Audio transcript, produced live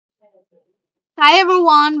Hi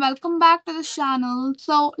everyone, welcome back to the channel.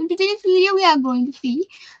 So in today's video we are going to see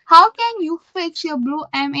how can you fix your BLU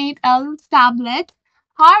M8L tablet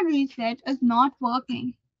hard reset is not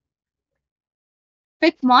working.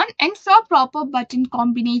 Pick one and ensure proper button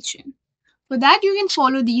combination. For that you can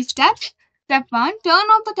follow these steps. Step 1, turn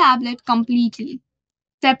off the tablet completely.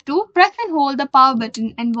 Step 2, press and hold the power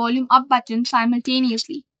button and volume up button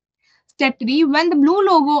simultaneously. Step 3, when the blue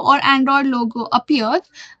logo or Android logo appears,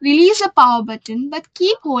 release the power button but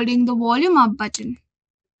keep holding the volume up button.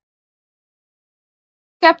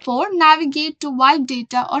 Step 4, navigate to wipe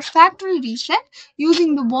data or factory reset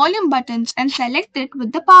using the volume buttons and select it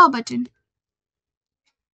with the power button.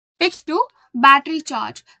 Fix 2, battery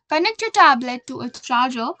charge. Connect your tablet to its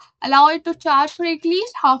charger, allow it to charge for at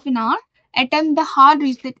least half an hour, attempt the hard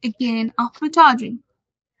reset again after charging.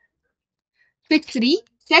 Fix 3,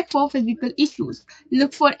 check for physical issues.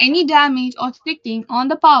 Look for any damage or sticking on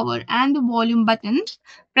the power and the volume buttons.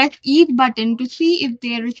 Press each button to see if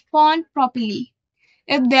they respond properly.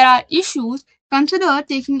 If there are issues, consider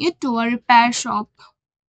taking it to a repair shop.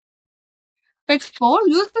 Fix 4,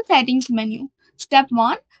 use the settings menu. Step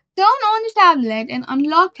 1, turn on the tablet and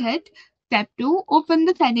unlock it. Step 2, open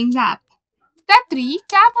the settings app. Step 3,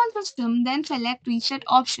 tap on system, then select reset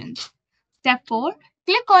options. Step 4,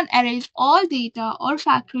 click on erase all data or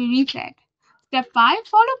factory reset. Step 5,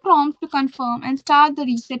 follow prompts to confirm and start the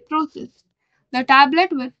reset process. The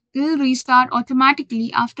tablet will restart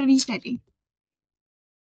automatically after resetting.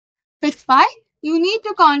 Fix 5, you need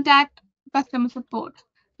to contact customer support.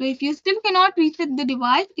 So if you still cannot reset the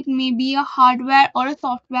device, it may be a hardware or a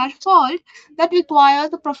software fault that requires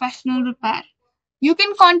a professional repair. You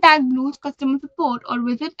can contact BLU's customer support or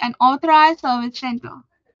visit an authorized service center.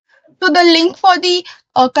 So the link for the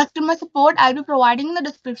customer support I'll be providing in the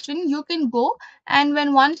description. You can go, and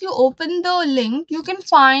when once you open the link, you can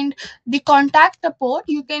find the contact support.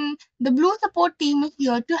 The BLU support team is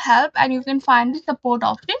here to help, and you can find the support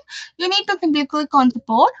option. You need to simply click on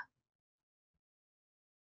support,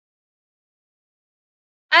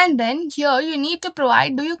 and then here you need to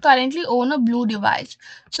provide, do you currently own a BLU device?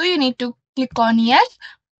 So you need to click on yes.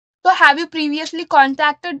 So have you previously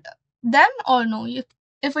contacted them or no?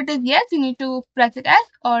 If it is yes, you need to press it yes,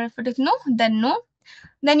 or if it is no, then no.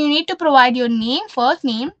 Then you need to provide your name, first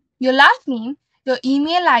name, your last name, your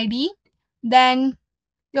email ID, then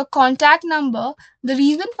your contact number, the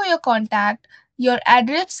reason for your contact, your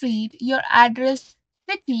address street, your address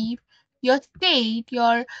city, your state,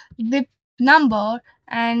 your zip number,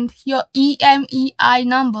 and your EMEI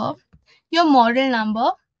number, your model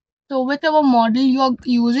number. So whichever model you're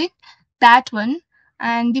using, that one,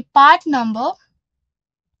 and the part number,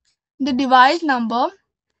 the device number,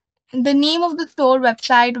 the name of the store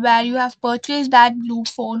website where you have purchased that blue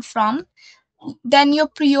phone from, then your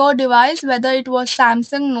prior device, whether it was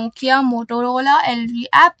Samsung, Nokia, Motorola, LG,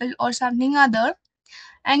 Apple, or something other.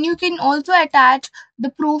 And you can also attach the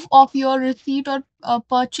proof of your receipt or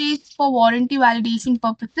purchase for warranty validation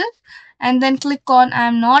purposes, and then click on I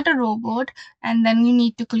am not a robot, and then you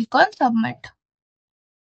need to click on submit.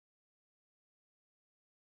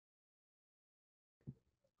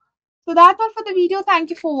 So that's all for the video. Thank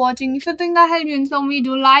you for watching. If you think that helped you in some way,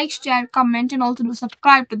 do like, share, comment, and also do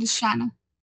subscribe to this channel.